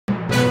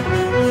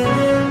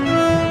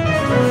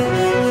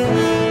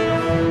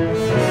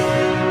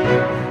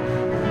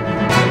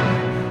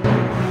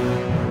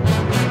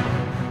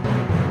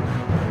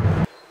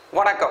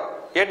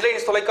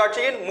News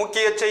தொலைக்காட்சியின்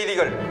முக்கிய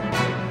செய்திகள்.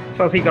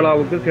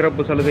 சசிகலாவுக்கு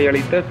சிறப்பு சலுகை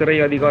அளித்த சிறை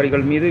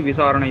அதிகாரிகள் மீது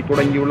விசாரணை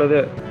தொடங்கியுள்ளது.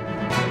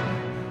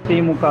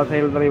 திமுக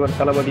செயல் தலைவர்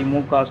தளபதி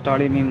மு.க.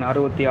 ஸ்டாலினின்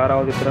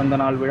 66வது பிறந்த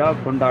நாள் விழா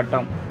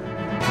கொண்டாட்டம்.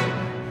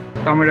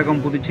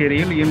 தமிழகம்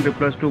புதுச்சேரியில் இன்று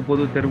 +2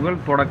 பொதுத் தேர்வுகள்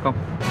தொடக்கம்.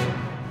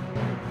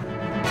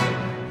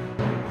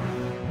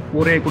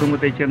 ஒரே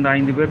குடும்பத்தைச் சேர்ந்த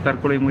 5 பேர்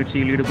தற்கொலை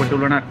முயற்சியில்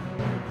ஈடுபட்டுள்ளனர்.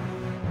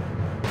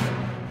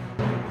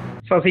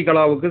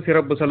 சசிகலாவுக்கு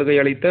சிறப்பு சலுகை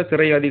அளித்த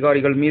சிறை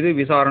அதிகாரிகள் மீது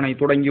விசாரணை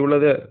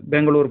தொடங்கியுள்ளது.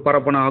 பெங்களூர்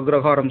பரப்பன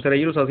அக்ரஹாரம்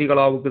சிறையில்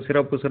சசிகலாவுக்கு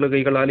சிறப்பு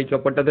சலுகைகள்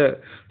அளிக்கப்பட்டது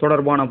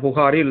தொடர்பான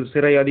புகாரில்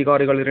சிறை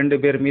அதிகாரிகள் 2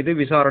 பேர் மீது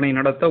விசாரணை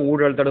நடத்த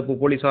ஊழல் தடுப்பு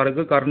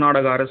போலீசாருக்கு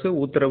கர்நாடக அரசு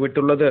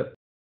உத்தரவிட்டுள்ளது.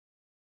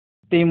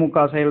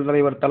 திமுக செயல்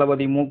தலைவர்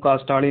தளபதி மு.க.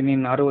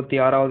 ஸ்டாலினின்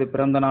 66வது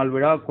பிறந்த நாள்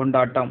விழா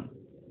கொண்டாட்டம்.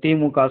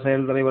 திமுக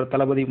செயல் தலைவர்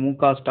தளபதி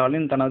மு.க.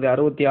 ஸ்டாலின் தனது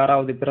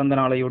 66வது பிறந்த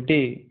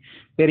நாளையொட்டி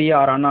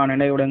பெரியார், அண்ணா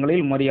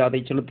நினைவிடங்களில்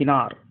மரியாதை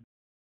செலுத்தினார்.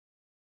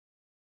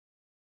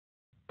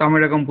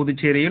 தமிழகம்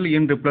புதுச்சேரியில்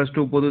இன்று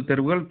 +2 பொதுத்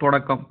தேர்வுகள்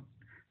தொடக்கம்.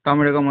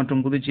 தமிழகம்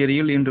மற்றும்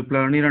புதுச்சேரியில் இன்று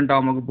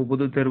 12ஆம் வகுப்பு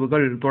பொதுத்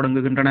தேர்வுகள்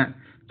தொடங்குகின்றன.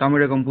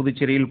 தமிழகம்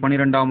புதுச்சேரியில்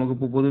 12ஆம்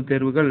வகுப்பு பொதுத்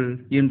தேர்வுகள்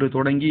இன்று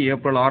தொடங்கி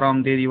ஏப்ரல்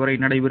 6ஆம் தேதி வரை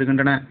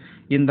நடைபெறுகின்றன.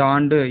 இந்த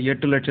ஆண்டு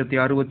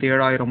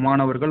 8,67,000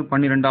 மாணவர்கள்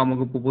 12ஆம்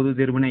வகுப்பு பொதுத்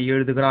தேர்வினை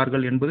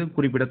எழுதுகிறார்கள் என்பது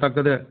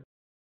குறிப்பிடத்தக்கது.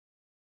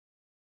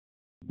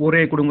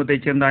 ஒரே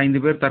குடும்பத்தைச் சேர்ந்த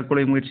 5 பேர்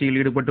தற்கொலை முயற்சியில்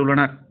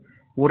ஈடுபட்டுள்ளனர்.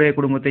 ஒரே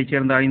குடும்பத்தைச்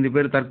சேர்ந்த 5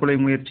 பேர் தற்கொலை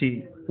முயற்சி.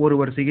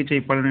 ஒருவர் சிகிச்சை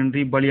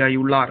பலனின்றி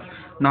பலியாகியுள்ளார்.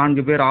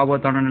 4 பேர்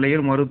ஆபத்தான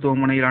நிலையில்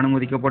மருத்துவமனையில்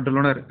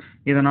அனுமதிக்கப்பட்டுள்ளனர்.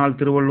 இதனால்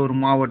திருவள்ளூர்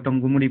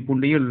மாவட்டம்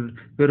கும்மிடிப்பூண்டியில்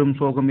பெரும்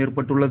சோகம்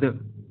ஏற்பட்டுள்ளது.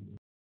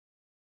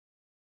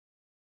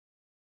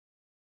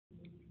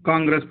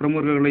 காங்கிரஸ்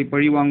பிரமுகர்களை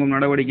பழிவாங்கும்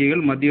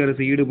நடவடிக்கைகள் மத்திய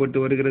அரசு ஈடுபட்டு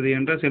வருகிறது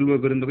என்ற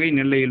செல்வ பெருந்தகை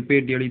நெல்லையில்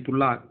பேட்டி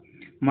அளித்துள்ளார்.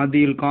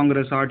 மத்தியில்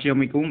காங்கிரஸ் ஆட்சி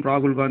அமைக்கவும்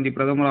ராகுல் காந்தி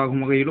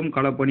பிரதமராகும் வகையிலும்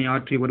களப்பணி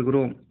ஆற்றி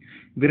வருகிறோம்.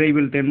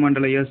 விரைவில்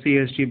தென்மண்டல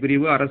SC/ST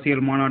பிரிவு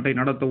அரசியல் மாநாட்டை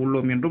நடத்த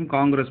உள்ளோம் என்றும்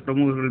காங்கிரஸ்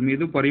பிரமுகர்கள்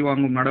மீது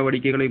பழிவாங்கும்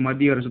நடவடிக்கைகளை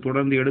மத்திய அரசு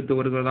தொடர்ந்து எடுத்து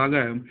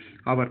வருவதாக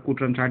அவர்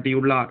குற்றம்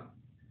சாட்டியுள்ளார்.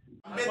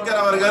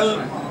 அம்பேத்கர் அவர்கள்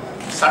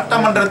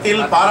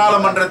சட்டமன்றத்தில்,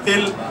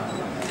 பாராளுமன்றத்தில்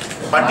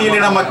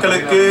பட்டியலின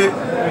மக்களுக்கு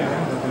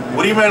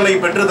உரிமைகளை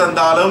பெற்று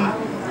தந்தாலும்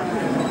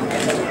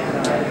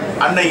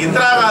அன்னை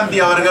இந்திரா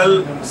காந்தி அவர்கள்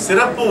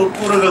சிறப்பு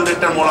உட்கூறுகள்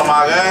திட்டம்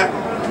மூலமாக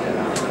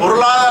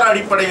பொருளாதார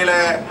அடிப்படையில்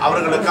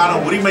அவர்களுக்கான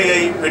உரிமையை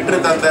பெற்று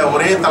தந்த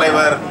ஒரே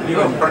தலைவர்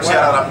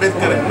புரட்சியாளர்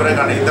அம்பேத்கருக்கு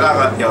பிறகு அன்னை இந்திரா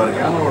காந்தி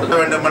அவர்கள்.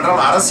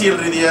 வேண்டுமென்றால்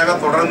அரசியல் ரீதியாக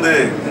தொடர்ந்து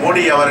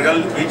மோடி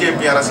அவர்கள்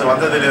பிஜேபி அரசு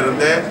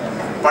வந்ததிலிருந்து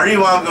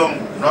பழிவாங்கும்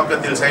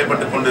நோக்கத்தில்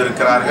செயல்பட்டுக்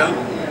கொண்டிருக்கிறார்கள்.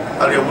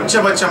 அவருடைய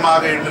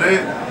உச்சபட்சமாக இன்று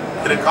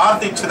திரு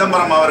கார்த்திக்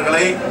சிதம்பரம்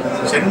அவர்களை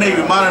சென்னை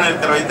விமான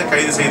நிலையத்தில் வைத்து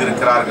கைது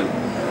செய்திருக்கிறார்கள்.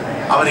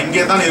 அவர்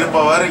இங்கே தான்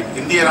இருப்பவர்.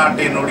 இந்திய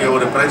நாட்டினுடைய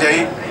ஒரு பிரஜை,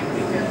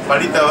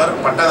 படித்தவர்,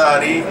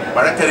 பட்டதாரி,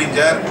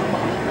 வழக்கறிஞர்.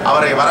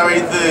 அவரை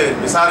வரவைத்து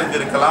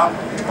விசாரித்திருக்கலாம்.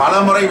 பல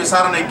முறை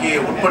விசாரணைக்கு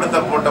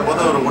உட்படுத்தப்பட்ட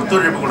போது ஒரு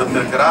ஒத்துழைப்பு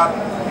கொடுத்திருக்கிறார்.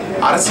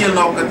 அரசியல்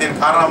நோக்கத்தின்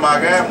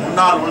காரணமாக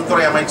முன்னாள்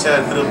உள்துறை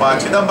அமைச்சர் திரு ப.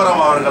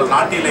 சிதம்பரம் அவர்கள்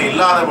நாட்டிலே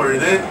இல்லாத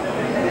பொழுது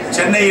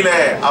சென்னையிலே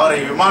அவரை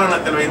விமான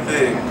நிலையத்தில் வைத்து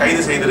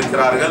கைது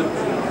செய்திருக்கிறார்கள்.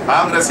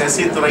 காங்கிரஸ்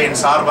SC துறையின்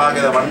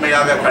சார்பாக இதை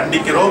வன்மையாக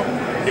கண்டிக்கிறோம்.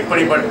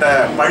 இப்படிப்பட்ட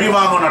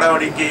பழிவாங்கும்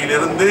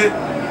நடவடிக்கையிலிருந்து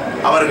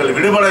அவர்கள்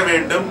விடுபட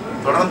வேண்டும்.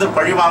 தொடர்ந்து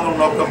பழிவாங்கும்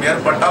நோக்கம்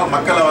ஏற்பட்டால்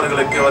மக்கள்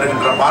அவர்களுக்கு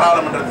வருகின்ற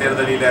பாராளுமன்ற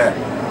தேர்தலில்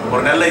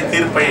ஒரு நல்ல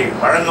தீர்ப்பை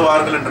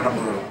வழங்குவார்கள் என்று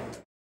நம்புகிறோம்.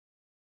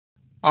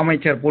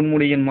 அமைச்சர்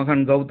பொன்முடியின்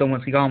மகன்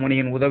கௌதம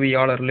சிகாமணியின்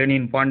உதவியாளர்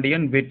லெனின்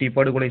பாண்டியன் வெட்டி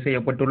படுகொலை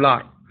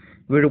செய்யப்பட்டுள்ளார்.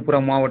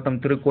 விழுப்புரம் மாவட்டம்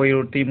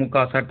திருக்கோயிலூர்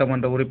திமுக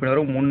சட்டமன்ற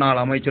உறுப்பினரும் முன்னாள்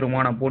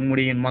அமைச்சருமான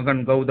பொன்முடியின்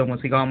மகன் கௌதம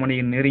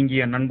சிகாமணியின்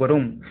நெருங்கிய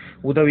நண்பரும்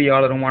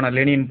உதவியாளருமான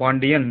லெனின்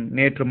பாண்டியன்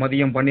நேற்று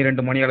மதியம்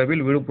 12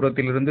 மணியளவில்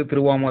விழுப்புரத்திலிருந்து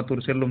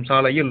திருவாமாத்தூர் செல்லும்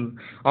சாலையில்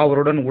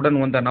அவருடன்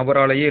வந்த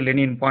நபராலேயே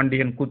லெனின்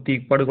பாண்டியன் குத்தி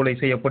படுகொலை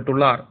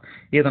செய்யப்பட்டுள்ளார்.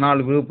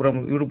 இதனால்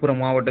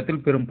விழுப்புரம்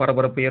மாவட்டத்தில் பெரும்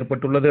பரபரப்பு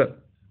ஏற்பட்டுள்ளது.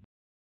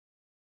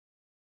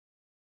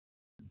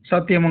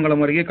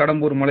 சத்தியமங்கலம் அருகே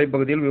கடம்பூர்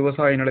மலைப்பகுதியில்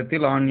விவசாய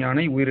நிலத்தில் ஆண்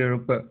யானை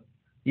உயிரிழப்பு.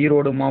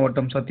 ஈரோடு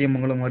மாவட்டம்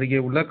சத்தியமங்கலம் அருகே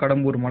உள்ள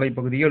கடம்பூர்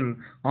மலைப்பகுதியில்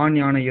ஆண்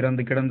யானை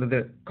இறந்து கிடந்தது.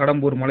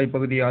 கடம்பூர்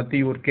மலைப்பகுதி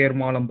அத்தியூர்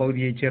கேர்மாலம்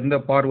பகுதியைச் சேர்ந்த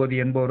பார்வதி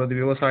என்பவரது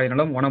விவசாய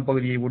நிலம்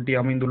வனப்பகுதியை ஒட்டி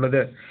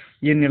அமைந்துள்ளது.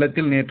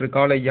 இந்நிலத்தில் நேற்று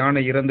காலை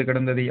யானை இறந்து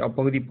கிடந்ததை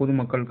அப்பகுதி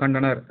பொதுமக்கள்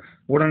கண்டனர்.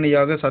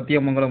 உடனடியாக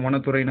சத்தியமங்கலம்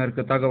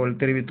வனத்துறையினருக்கு தகவல்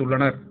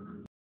தெரிவித்துள்ளனர்.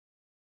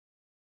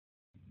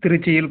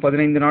 திருச்சியில்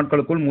 15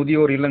 நாட்களுக்குள்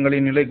முதியோர்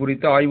இல்லங்களின் நிலை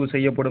குறித்து ஆய்வு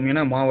செய்யப்படும்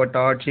என மாவட்ட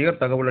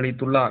ஆட்சியர் தகவல்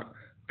அளித்துள்ளார்.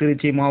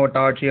 திருச்சி மாவட்ட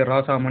ஆட்சியர்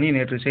ராசாமணி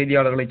நேற்று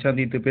செய்தியாளர்களை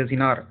சந்தித்து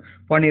பேசினார்.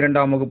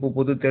 12ஆம் வகுப்பு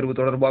பொதுத் தேர்வு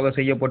தொடர்பாக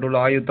செய்யப்பட்டுள்ள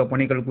ஆயுத்த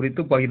பணிகள்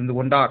குறித்து பகிர்ந்து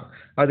கொண்டார்.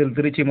 அதில்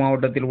திருச்சி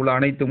மாவட்டத்தில் உள்ள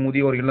அனைத்து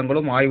முதியோர்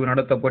இல்லங்களும் ஆய்வு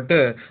நடத்தப்பட்டு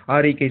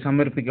அறிக்கை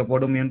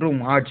சமர்ப்பிக்கப்படும் என்றும்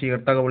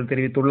ஆட்சியர் தகவல்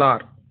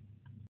தெரிவித்துள்ளார்.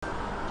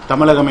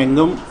 தமிழகம்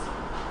எங்கும்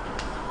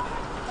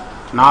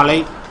நாளை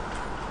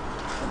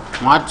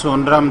மார்ச்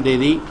 1ஆம்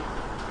தேதி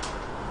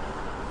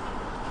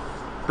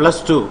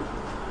 +2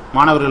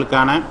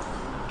 மாணவர்களுக்கான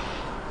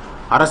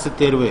அரசு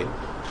தேர்வு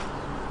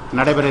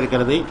நடைபெற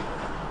இருக்கிறது.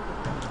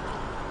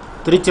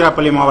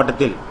 திருச்சிராப்பள்ளி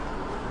மாவட்டத்தில்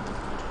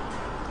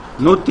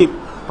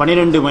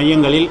 112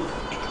 மையங்களில்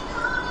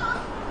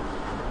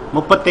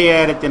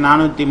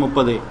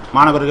 35,430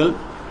 மாணவர்கள்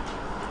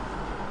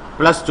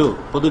 +2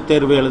 பொதுத்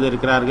தேர்வு எழுத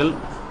இருக்கிறார்கள்.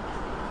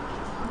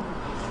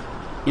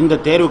 இந்த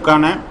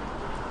தேர்வுக்கான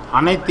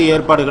அனைத்து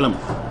ஏற்பாடுகளும்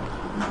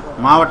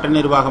மாவட்ட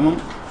நிர்வாகமும்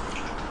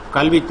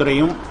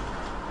கல்வித்துறையும்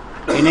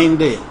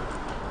இணைந்து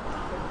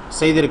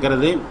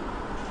செய்திருக்கிறது.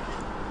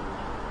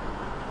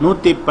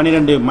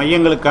 112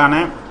 மையங்களுக்கான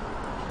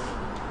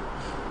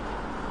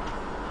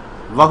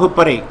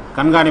வகுப்பறை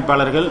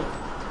கண்காணிப்பாளர்கள்,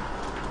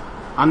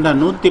 அந்த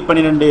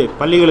 112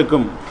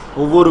 பள்ளிகளுக்கும்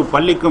ஒவ்வொரு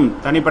பள்ளிக்கும்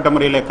தனிப்பட்ட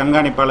முறையில்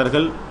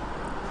கண்காணிப்பாளர்கள்,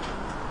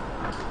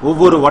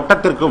 ஒவ்வொரு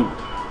வட்டத்திற்கும்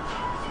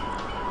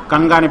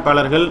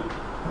கண்காணிப்பாளர்கள்,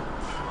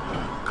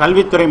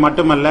 கல்வித்துறை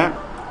மட்டுமல்ல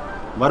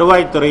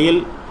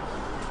வருவாய்த்துறையில்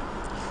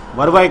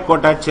வருவாய்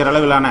கோட்டாட்சியர்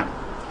அளவிலான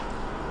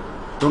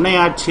துணை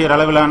ஆட்சியர்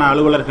அளவிலான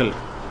அலுவலர்கள்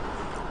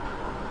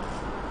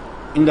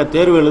இந்த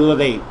தேர்வு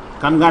எழுதுவதை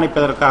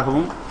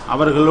கண்காணிப்பதற்காகவும்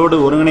அவர்களோடு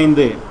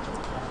ஒருங்கிணைந்து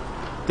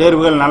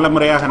தேர்வுகள் நல்ல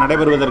முறையாக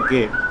நடைபெறுவதற்கு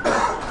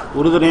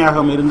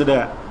உறுதுணையாகவும்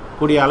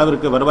இருந்திடக்கூடிய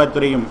அளவிற்கு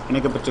வருவாய்த்துறையும்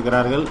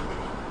இணைக்கப்பட்டிருக்கிறார்கள்.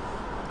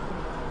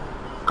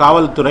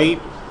 காவல்துறை,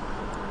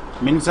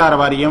 மின்சார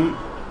வாரியம்,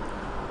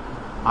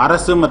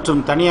 அரசு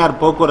மற்றும் தனியார்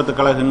போக்குவரத்து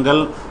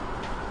கழகங்கள்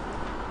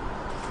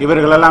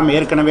இவர்களெல்லாம்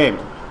ஏற்கனவே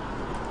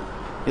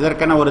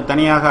இதற்கென ஒரு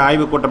தனியாக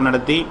ஆய்வுக் கூட்டம்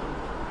நடத்தி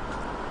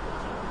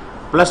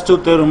 +2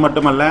 தேர்வு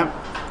மட்டுமல்ல,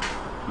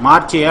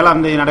 மார்ச்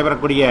 7ஆம் தேதி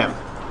நடைபெறக்கூடிய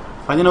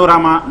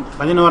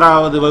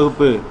 11வது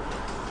வகுப்பு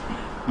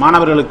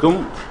மாணவர்களுக்கும்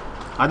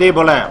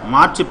அதேபோல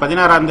மார்ச்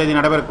 16ஆம் தேதி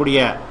நடைபெறக்கூடிய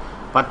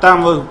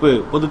 10ஆம் வகுப்பு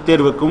பொதுத்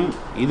தேர்வுக்கும்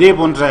இதே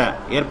போன்ற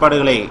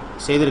ஏற்பாடுகளை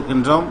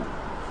செய்திருக்கின்றோம்.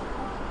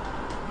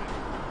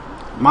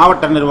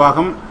 மாவட்ட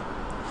நிர்வாகம்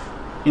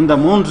இந்த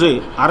 3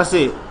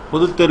 அரசு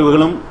பொதுத்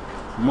தேர்வுகளும்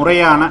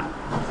முறையான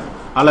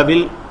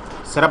அளவில்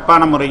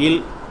சிறப்பான முறையில்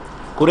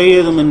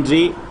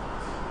குறையேதுமின்றி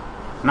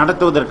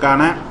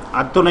நடத்துவதற்கான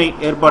அத்துணை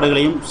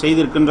ஏற்பாடுகளையும்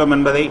செய்திருக்கின்றோம்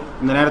என்பதை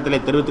இந்த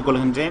நேரத்தில் தெரிவித்துக்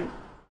கொள்கின்றேன்.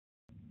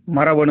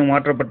 மரபணு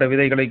மாற்றப்பட்ட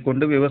விதைகளை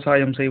கொண்டு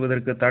விவசாயம்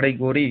செய்வதற்கு தடை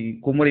கோரி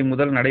குமரி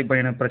முதல்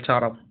நடைபயண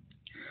பிரச்சாரம்.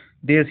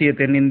 தேசிய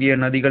தென்னிந்திய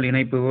நதிகள்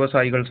இணைப்பு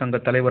விவசாயிகள் சங்க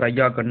தலைவர்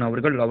ஐயாக்கண்ணு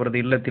அவர்கள் அவரது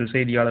இல்லத்தில்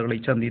செய்தியாளர்களை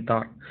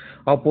சந்தித்தார்.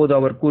 அப்போது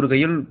அவர்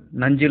கூறுகையில்,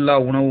 நஞ்சில்லா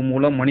உணவு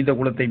மூலம் மனித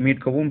குலத்தை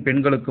மீட்கவும்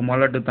பெண்களுக்கு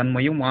மலட்டு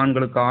தன்மையும்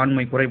ஆண்களுக்கு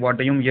ஆண்மை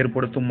குறைபாட்டையும்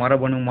ஏற்படுத்தும்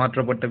மரபணு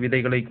மாற்றப்பட்ட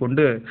விதைகளை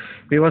கொண்டு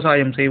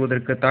விவசாயம்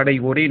செய்வதற்கு தடை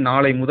கோரி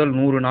நாளை முதல்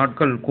 100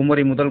 நாட்கள்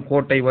குமரி முதல்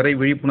கோட்டை வரை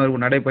விழிப்புணர்வு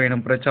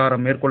நடைபயணம்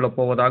பிரச்சாரம் மேற்கொள்ளப்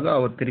போவதாக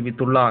அவர்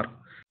தெரிவித்துள்ளார்.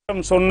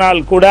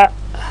 சொன்னால் கூட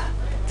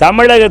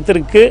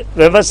தமிழகத்திற்கு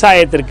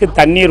விவசாயத்திற்கு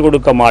தண்ணீர்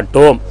கொடுக்க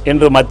மாட்டோம்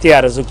என்று மத்திய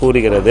அரசு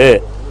கூறுகிறது.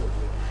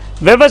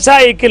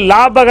 விவசாயிக்கு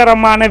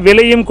லாபகரமான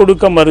விலையும்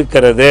கொடுக்க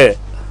மறுக்கிறது.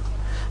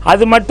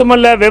 அது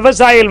மட்டுமல்ல,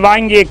 விவசாயிகள்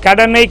வாங்கிய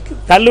கடனை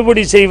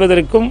தள்ளுபடி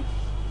செய்வதற்கும்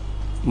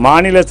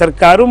மாநில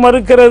சர்க்காரும்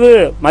மறுக்கிறது,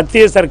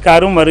 மத்திய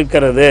சர்க்காரும்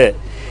மறுக்கிறது.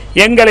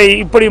 எங்களை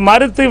இப்படி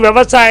மறுத்து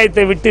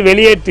விவசாயத்தை விட்டு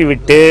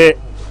வெளியேற்றிவிட்டு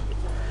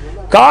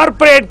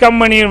கார்ப்பரேட்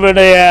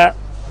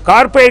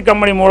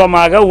கம்பெனி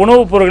மூலமாக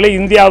உணவுப் பொருட்களை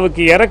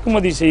இந்தியாவுக்கு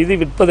இறக்குமதி செய்து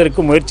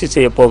விற்பதற்கு முயற்சி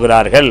செய்ய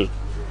போகிறார்கள்.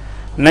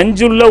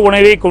 நஞ்சுள்ள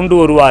உணவை கொண்டு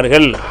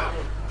வருவார்கள்.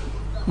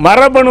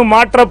 மரபணு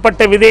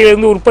மாற்றப்பட்ட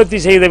விதையிலிருந்து உற்பத்தி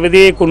செய்த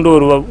விதையை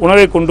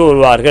உணவை கொண்டு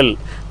வருவார்கள்.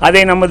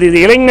 அதை நமது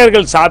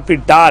இளைஞர்கள்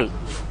சாப்பிட்டால்,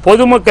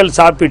 பொதுமக்கள்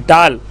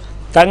சாப்பிட்டால்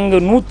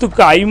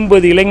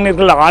 150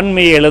 இளைஞர்கள்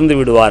ஆண்மையை இழந்து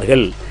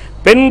விடுவார்கள்.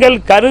 பெண்கள்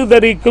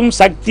கருதரிக்கும்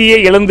சக்தியை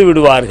இழந்து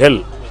விடுவார்கள்.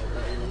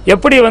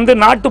 எப்படி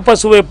நாட்டு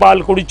பசுவை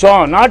பால்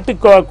குடித்தோம், நாட்டு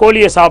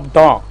கோழியை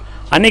சாப்பிட்டோம்,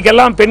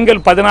 அன்றைக்கெல்லாம் பெண்கள்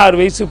 16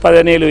 வயசு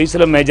 17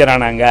 வயசில் மேஜர்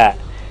ஆனாங்க.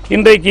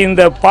 இன்றைக்கு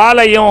இந்த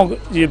பாலையும்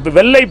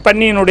வெள்ளை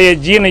பன்னியினுடைய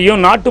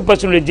ஜீனையும் நாட்டு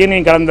பசுனுடைய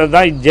ஜீனையும் கலந்தது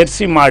தான்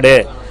ஜெர்சி மாடு.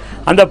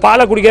 அந்த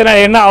பாலை குடிக்கிறதுனா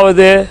என்ன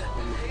ஆகுது?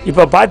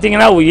 இப்போ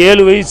பார்த்தீங்கன்னா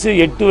 7 வயசு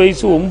 8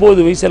 வயசு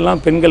 9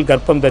 வயசெல்லாம் பெண்கள்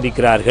கர்ப்பம்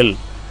தரிக்கிறார்கள்.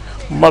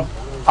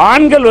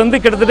 ஆண்கள்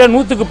கிட்டத்தட்ட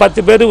 100க்கு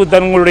 10 பேர்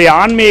தங்களுடைய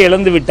ஆண்மையை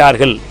இழந்து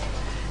விட்டார்கள்.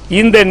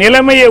 இந்த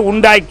நிலைமையை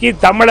உண்டாக்கி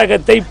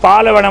தமிழகத்தை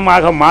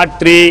பாலைவனமாக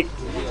மாற்றி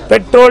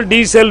பெட்ரோல்,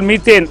 டீசல்,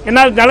 மீத்தேன்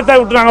என்ன நிலத்தை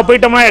விட்டு நாங்கள்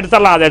போயிட்டோம்னா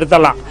அதை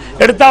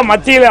எடுத்தால்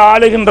மத்தியில்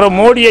ஆளுகின்ற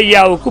மோடி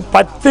ஐயாவுக்கு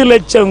 10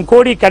 லட்சம்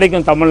கோடி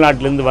கிடைக்கும்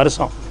தமிழ்நாட்டிலிருந்து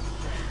வருஷம்.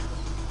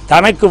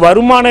 தனக்கு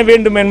வருமானம்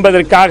வேண்டும்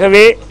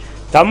என்பதற்காகவே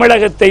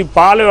தமிழகத்தை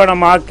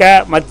பாலைவனமாக்க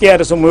மத்திய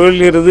அரசு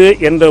முயல்கிறது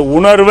என்ற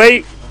உணர்வை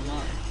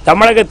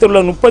தமிழகத்தில்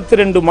உள்ள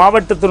 32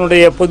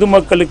 மாவட்டத்தினுடைய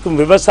பொதுமக்களுக்கும்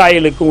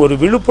விவசாயிகளுக்கும் ஒரு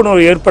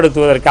விழிப்புணர்வு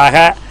ஏற்படுத்துவதற்காக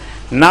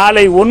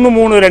நாளை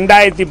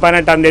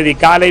 1/3/2018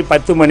 காலை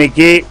 10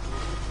 மணிக்கு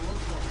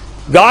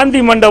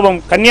காந்தி மண்டபம்,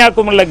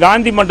 கன்னியாகுமரியில்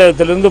காந்தி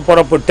மண்டபத்திலிருந்து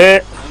புறப்பட்டு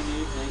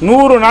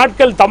 100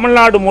 நாட்கள்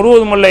தமிழ்நாடு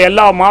முழுவதும் உள்ள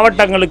எல்லா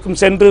மாவட்டங்களுக்கும்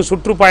சென்று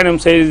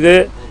சுற்றுப்பயணம் செய்து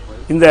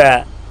இந்த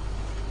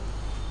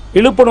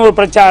விழிப்புணர்வு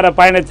பிரச்சார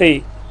பயணத்தை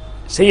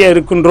செய்ய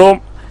இருக்கின்றோம்.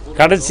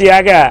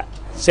 கடைசியாக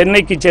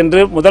சென்னைக்கு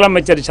சென்று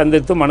முதலமைச்சரை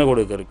சந்தித்து மனு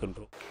கொடுக்க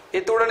இருக்கின்றோம்.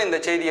 இத்துடன் இந்த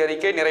செய்தி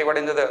அறிக்கை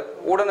நிறைவடைந்தது.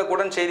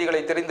 உடனுக்குடன்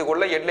செய்திகளை தெரிந்து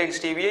கொள்ள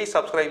ஹெட்லைன்ஸ் டிவியை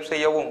சப்ஸ்கிரைப்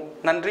செய்யவும்.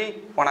 நன்றி,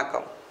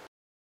 வணக்கம்.